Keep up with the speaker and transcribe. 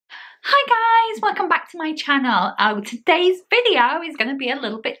Hi guys, welcome back to my channel. Today's video is going to be a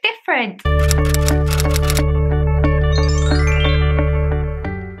little bit different.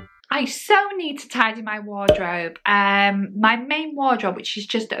 I so need to tidy my wardrobe. My main wardrobe, which is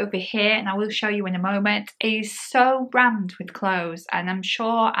just over here, and I will show you in a moment, is so rammed with clothes, and I'm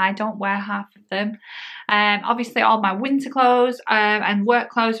sure I don't wear half of them. Obviously all my winter clothes and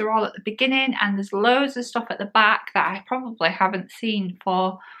work clothes are all at the beginning, and there's loads of stuff at the back that I probably haven't seen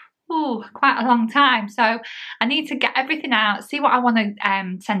for quite a long time. So I need to get everything out, see what I want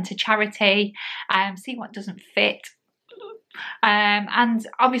to send to charity, see what doesn't fit. And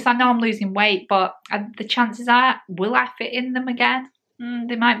obviously I know I'm losing weight, but the chances are, will I fit in them again?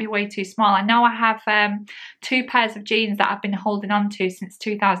 They might be way too small. I know I have 2 pairs of jeans that I've been holding on to since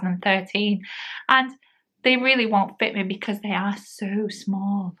 2013, and they really won't fit me because they are so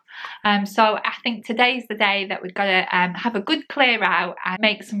small. So I think today's the day that we've got to have a good clear out and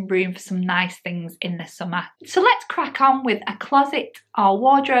make some room for some nice things in the summer. So let's crack on with a closet or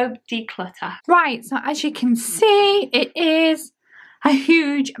wardrobe declutter. Right, so as you can see, it is a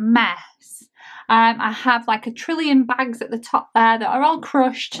huge mess. I have like a trillion bags at the top there that are all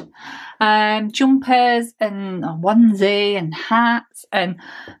crushed. Jumpers and a onesie and hats and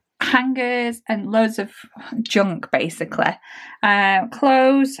hangers and loads of junk basically.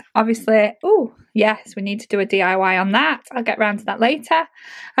 Clothes, obviously. Oh yes, we need to do a DIY on that. I'll get around to that later.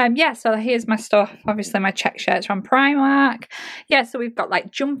 Yeah, so here's my stuff. Obviously my check shirts from Primark. Yeah, so we've got like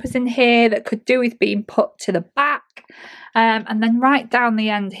jumpers in here that could do with being put to the back. And then right down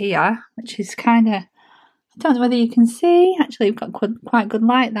the end here, which is kind of, I don't know whether you can see, actually we've got quite good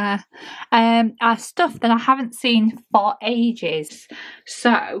light there, are stuff that I haven't seen for ages.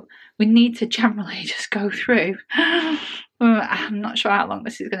 So we need to generally just go through. I'm not sure how long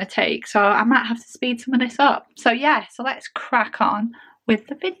this is going to take, so I might have to speed some of this up. So yeah, so let's crack on with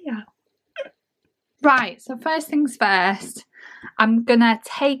the video. Right, so first things first, I'm going to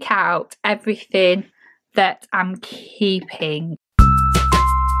take out everything that I'm keeping.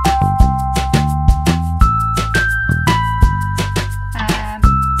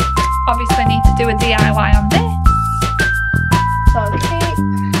 Obviously I need to do a DIY on this. Okay.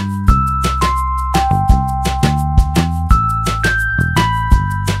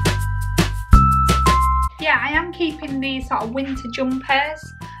 Yeah, I am keeping these sort of winter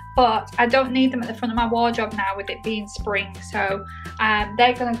jumpers, but I don't need them at the front of my wardrobe now with it being spring, so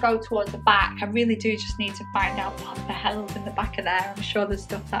they're going to go towards the back. I really do just need to find out what the hell's in the back of there. I'm sure there's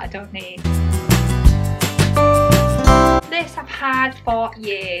stuff that I don't need. This I've had for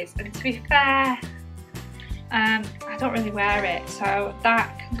years, and to be fair, I don't really wear it, so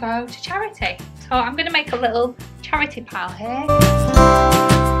that can go to charity. So I'm going to make a little charity pile here.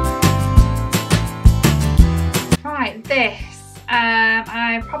 Right, this,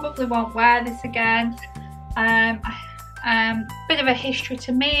 I probably won't wear this again. Bit of a history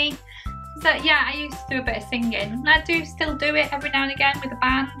to me is that, yeah, I used to do a bit of singing, and I do still do it every now and again with a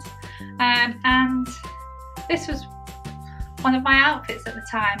band, and this was one of my outfits at the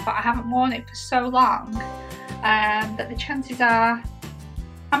time, but I haven't worn it for so long that the chances are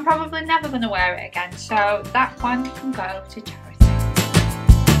I'm probably never going to wear it again, so that one can go to charity.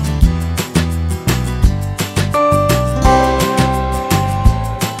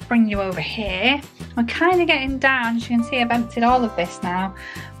 Bring you over here. We're kind of getting down, as you can see I've emptied all of this now.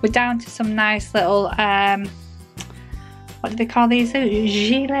 We're down to some nice little, what do they call these?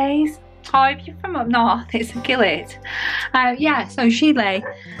 Gilets? Oh, if you're from up north, it's a gillet. Yeah, so gilet.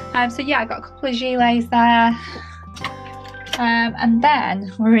 So yeah, I got a couple of gilets there. And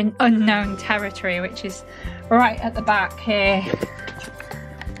then we're in unknown territory, which is right at the back here.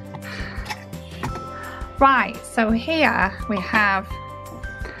 Right, so here we have,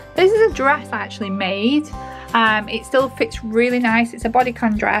 this is a dress I actually made. It still fits really nice. It's a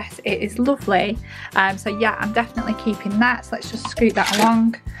bodycon dress. It is lovely. So yeah, I'm definitely keeping that. So let's just scoot that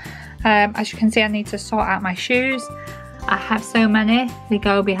along. As you can see, I need to sort out my shoes. I have so many. They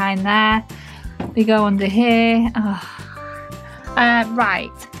go behind there. They go under here. Oh. Right,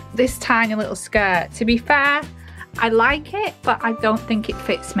 this tiny little skirt. To be fair, I like it, but I don't think it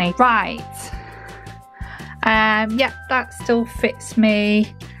fits me. Right. Yep, that still fits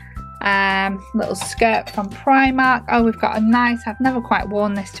me. Little skirt from Primark. Oh, we've got a nice, I've never quite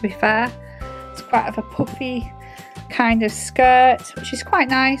worn this to be fair. It's quite of a puffy kind of skirt, which is quite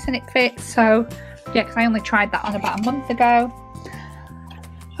nice, and it fits. So yeah, because I only tried that on about a month ago.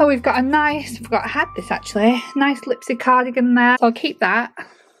 Oh, we've got a nice, I forgot I had this actually, nice lipsy cardigan there, so I'll keep that.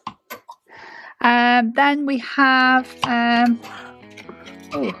 Then we have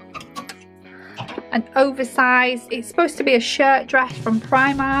an oversized, it's supposed to be a shirt dress from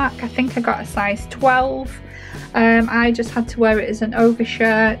Primark. I think I got a size 12. I just had to wear it as an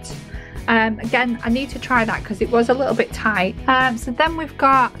overshirt. Again, I need to try that because it was a little bit tight. So then we've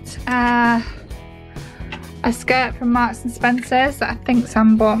got a skirt from Marks and Spencer's that I think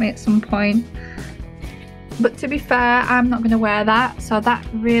Sam bought me at some point. But to be fair, I'm not going to wear that, so that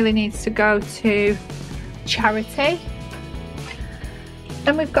really needs to go to charity.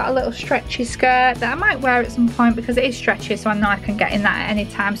 Then we've got a little stretchy skirt that I might wear at some point because it is stretchy, so I know I can get in that at any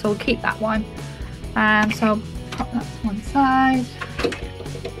time, so we'll keep that one. So I'll pop that to one side.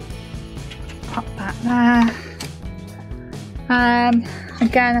 Pop that there.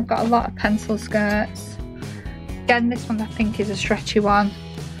 Again, I've got a lot of pencil skirts. Again, this one I think is a stretchy one.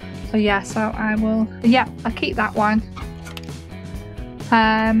 So yeah, so I will, yeah, I'll keep that one.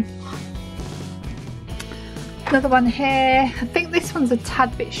 Another one here. I think this one's a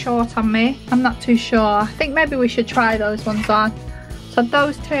tad bit short on me. I'm not too sure. I think maybe we should try those ones on. So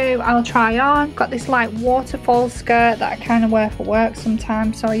those two I'll try on. Got this like waterfall skirt that I kind of wear for work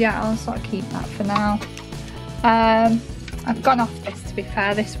sometimes. So yeah, I'll sort of keep that for now. I've gone off this, to be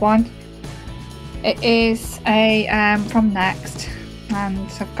fair, this one. It is a from Next, and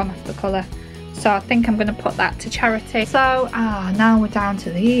I've gone off the colour. So I think I'm going to put that to charity. So now we're down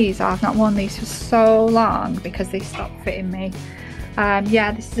to these. I've not worn these for so long because they stopped fitting me.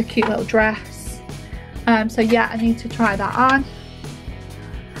 Yeah, this is a cute little dress. So yeah, I need to try that on.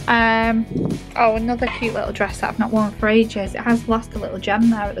 Oh, another cute little dress that I've not worn for ages. It has lost a little gem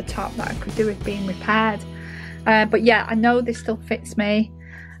there at the top that I could do with being repaired. But yeah, I know this still fits me.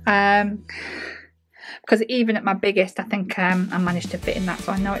 Because even at my biggest, I think I managed to fit in that,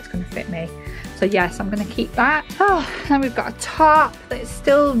 so I know it's going to fit me. So yes, I'm going to keep that. Oh, then we've got a top that's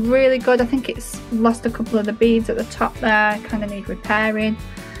still really good. I think it's lost a couple of the beads at the top there. Kind of need repairing.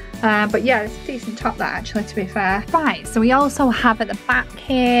 But yeah, it's a decent top that actually, to be fair. Right, so we also have at the back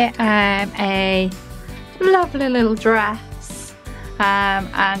here a lovely little dress.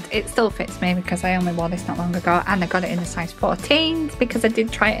 And it still fits me because I only wore this not long ago, and I got it in a size 14 because I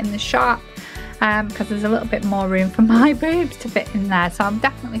did try it in the shop. Because there's a little bit more room for my boobs to fit in there, so I'm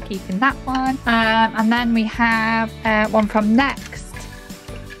definitely keeping that one. And then we have one from Next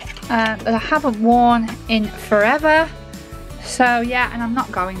that I haven't worn in forever, so yeah, and I'm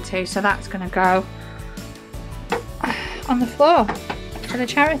not going to, so that's going to go on the floor for the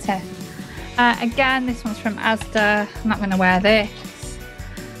charity. Again, this one's from Asda. I'm not going to wear this,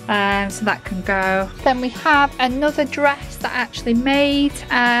 so that can go. Then we have another dress that I actually made.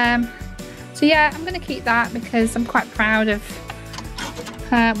 So yeah, I'm going to keep that because I'm quite proud of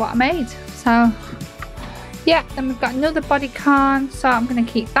what I made. So yeah, then we've got another bodycon, so I'm going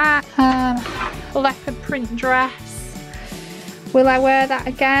to keep that. Leopard print dress. Will I wear that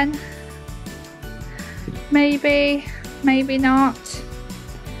again? Maybe, maybe not.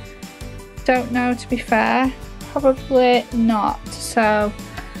 Don't know, to be fair. Probably not. So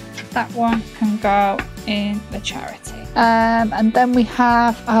that one can go in the charity. And then we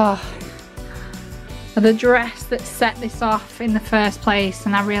have the dress that set this off in the first place,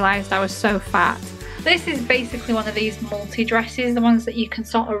 and I realised I was so fat. This is basically one of these multi-dresses, the ones that you can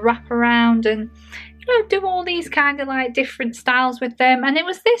sort of wrap around and, you know, do all these kind of like different styles with them. And it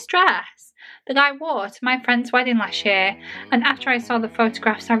was this dress that I wore to my friend's wedding last year, and after I saw the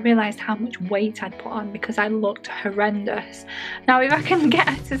photographs I realised how much weight I'd put on because I looked horrendous. Now if I can get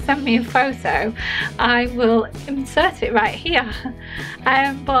her to send me a photo, I will insert it right here.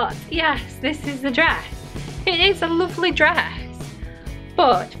 But yes, this is the dress. It is a lovely dress,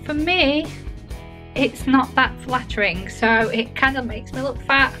 but for me it's not that flattering, so it kind of makes me look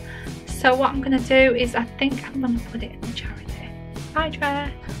fat. So what I'm going to do is I think I'm going to put it in the charity. Bye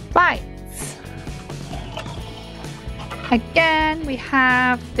dress. Right. Again, we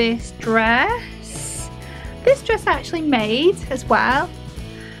have this dress. This dress I actually made as well.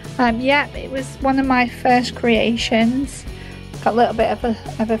 Yeah, it was one of my first creations. Got a little bit of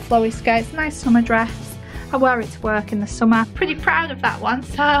a flowy skirt. It's a nice summer dress. I wear it to work in the summer. Pretty proud of that one.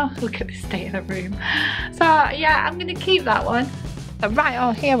 So look at the state of the room. So yeah, I'm going to keep that one. So right,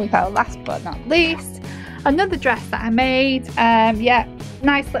 oh, here we go. Last but not least, another dress that I made. Yeah.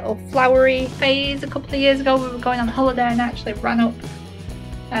 Nice little flowery phase a couple of years ago. We were going on holiday and I actually ran up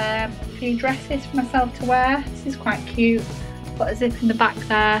a few dresses for myself to wear. This is quite cute. Got a zip in the back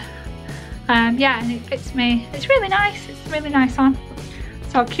there. Yeah, and it fits me. It's really nice. It's really nice on.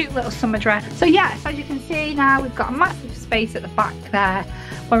 So a cute little summer dress. So yes, as you can see now, we've got a massive space at the back there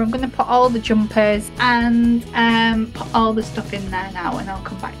where I'm going to put all the jumpers and put all the stuff in there now, and I'll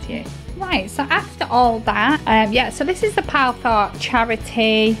come back to you. Right, so after all that, yeah, so this is the Pal for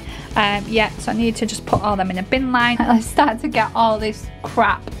charity. Yeah, so I need to just put all them in a bin line. And I start to get all this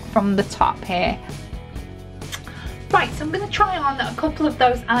crap from the top here. Right, so I'm going to try on a couple of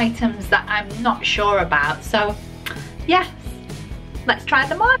those items that I'm not sure about. So, yeah, let's try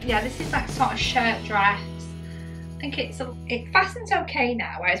them on. Yeah, this is that sort of shirt dress. I think it fastens okay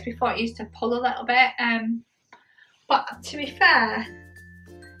now, whereas before it used to pull a little bit. But to be fair,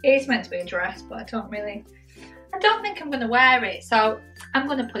 it is meant to be a dress, but I don't think I'm going to wear it, so I'm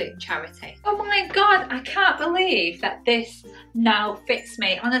going to put it in charity. Oh my god, I can't believe that this now fits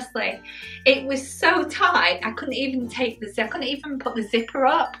me. Honestly, it was so tight, I couldn't even put the zipper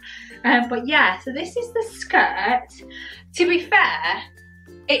up. But yeah, so this is the skirt. To be fair,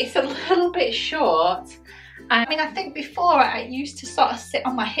 it's a little bit short. I mean, I think before I used to sort of sit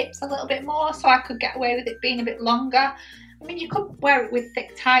on my hips a little bit more, so I could get away with it being a bit longer. I mean, you could wear it with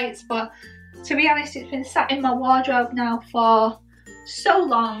thick tights, but to be honest, it's been sat in my wardrobe now for so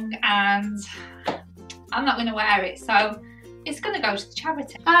long and I'm not going to wear it, so it's going to go to the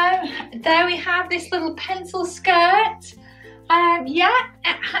charity. There we have this little pencil skirt. Yeah,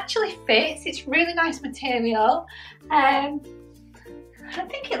 it actually fits. It's really nice material. I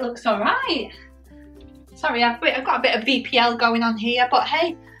think it looks alright. Sorry, I've got a bit of VPL going on here, but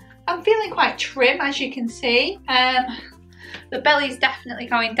hey, I'm feeling quite trim, as you can see. The belly's definitely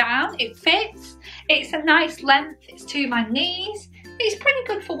going down. It fits. It's a nice length. It's to my knees. It's pretty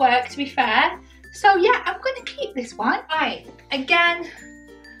good for work, to be fair. So yeah, I'm going to keep this one. Right, again,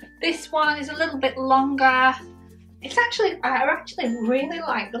 this one is a little bit longer. I actually really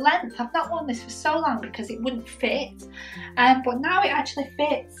like the length. I've not worn this for so long because it wouldn't fit. But now it actually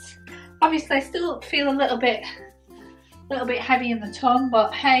fits. Obviously, I still feel a little bit heavy in the tongue,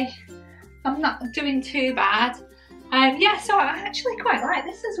 but hey, I'm not doing too bad. Yeah, so I actually quite like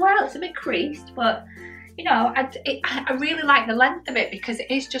this as well. It's a bit creased, but you know, I really like the length of it because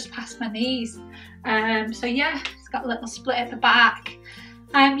it is just past my knees. So yeah, it's got a little split at the back.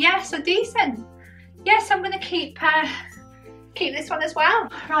 Yeah, so decent. Yes, I'm going to keep this one as well.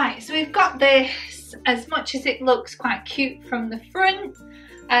 Right, so we've got this. As much as it looks quite cute from the front,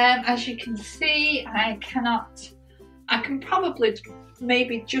 as you can see, I can probably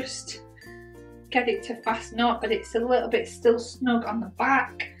maybe just get it to fasten up, but it's a little bit still snug on the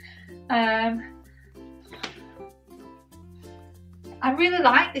back. I really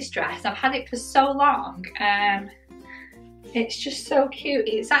like this dress. I've had it for so long. It's just so cute.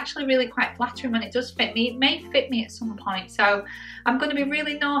 It's actually really quite flattering when it does fit me. It may fit me at some point, so I'm going to be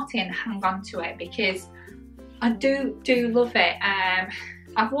really naughty and hang on to it because I do love it.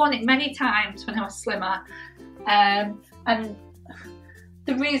 I've worn it many times when I was slimmer, and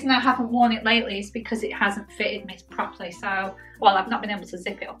the reason I haven't worn it lately is because it hasn't fitted me properly. So, well, I've not been able to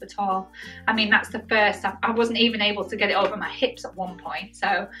zip it up at all. I mean, that's the first. I wasn't even able to get it over my hips at one point.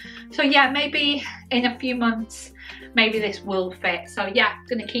 So yeah, maybe in a few months, maybe this will fit. So yeah, I'm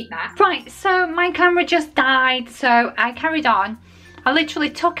gonna keep that. Right, so my camera just died, so I carried on. I literally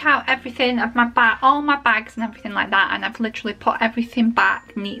took out everything of my bag, all my bags and everything like that, and I've literally put everything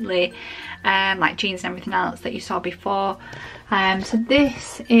back neatly, like jeans and everything else that you saw before. So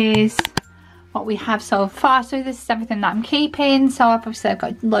this is what we have so far. So this is everything that I'm keeping. So obviously I've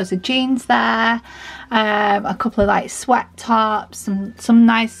got loads of jeans there, a couple of like sweat tops, some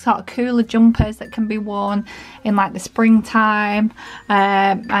nice sort of cooler jumpers that can be worn in like the springtime.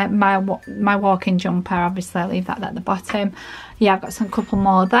 My walking jumper, obviously I leave that at the bottom. Yeah, I've got some couple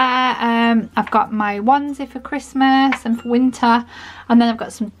more there. I've got my onesie for Christmas and for winter, and then I've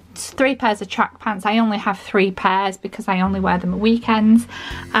got some 3 pairs of track pants. I only have 3 pairs because I only wear them at weekends,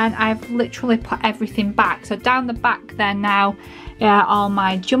 and I've literally put everything back. So down the back there now are all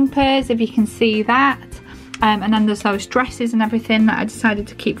my jumpers, if you can see that, and then there's those dresses and everything that I decided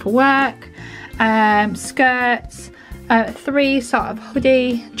to keep for work, skirts, 3 sort of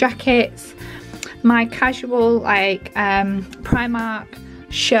hoodie jackets, my casual like Primark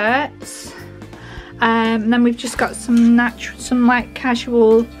shirts, and then we've just got some like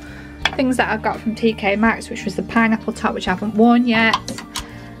casual things that I got from TK Maxx, which was the pineapple top, which I haven't worn yet,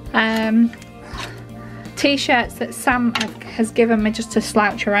 t-shirts that Sam has given me just to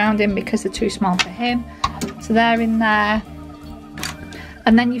slouch around in because they're too small for him, so they're in there.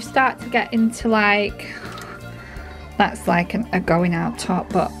 And then you start to get into like, that's like a going out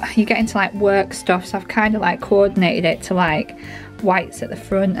top, but you get into like work stuff, so I've kind of like coordinated it to like whites at the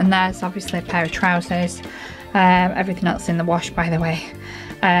front, and there's obviously a pair of trousers. Everything else in the wash, by the way.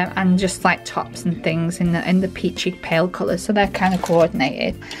 and just like tops and things in the peachy pale colours, so they're kind of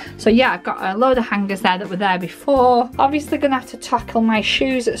coordinated. So yeah, I've got a load of hangers there that were there before. Obviously gonna have to tackle my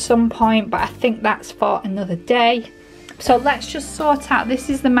shoes at some point, but I think that's for another day. So let's just sort out, this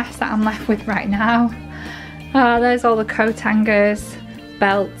is the mess that I'm left with right now. There's all the coat hangers,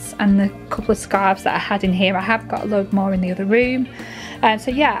 belts, and the couple of scarves that I had in here. I have got a load more in the other room.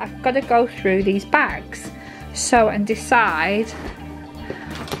 So yeah, I've got to go through these bags and decide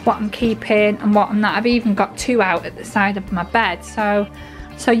what I'm keeping and what I'm not. I've even got 2 out at the side of my bed. So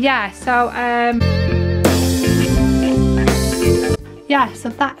that's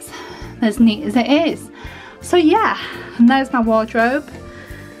as neat as it is. So yeah, and there's my wardrobe.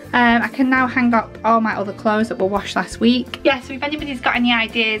 I can now hang up all my other clothes that were washed last week. Yeah, so if anybody's got any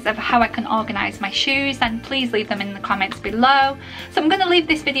ideas of how I can organise my shoes, then please leave them in the comments below. So I'm going to leave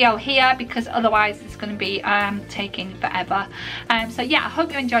this video here because otherwise it's going to be taking forever. So yeah, I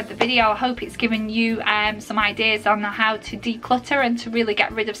hope you enjoyed the video. I hope it's given you some ideas on how to declutter and to really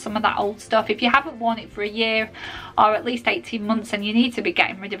get rid of some of that old stuff. If you haven't worn it for a year or at least 18 months, and you need to be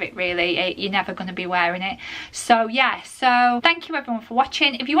getting rid of it really, you're never going to be wearing it. So yeah, so thank you everyone for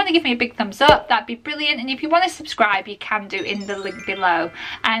watching. If you want to give me a big thumbs up, that'd be brilliant, and if you want to subscribe you can do in the link below.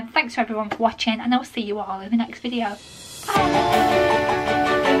 And thanks to everyone for watching, and I'll see you all in the next video. Bye.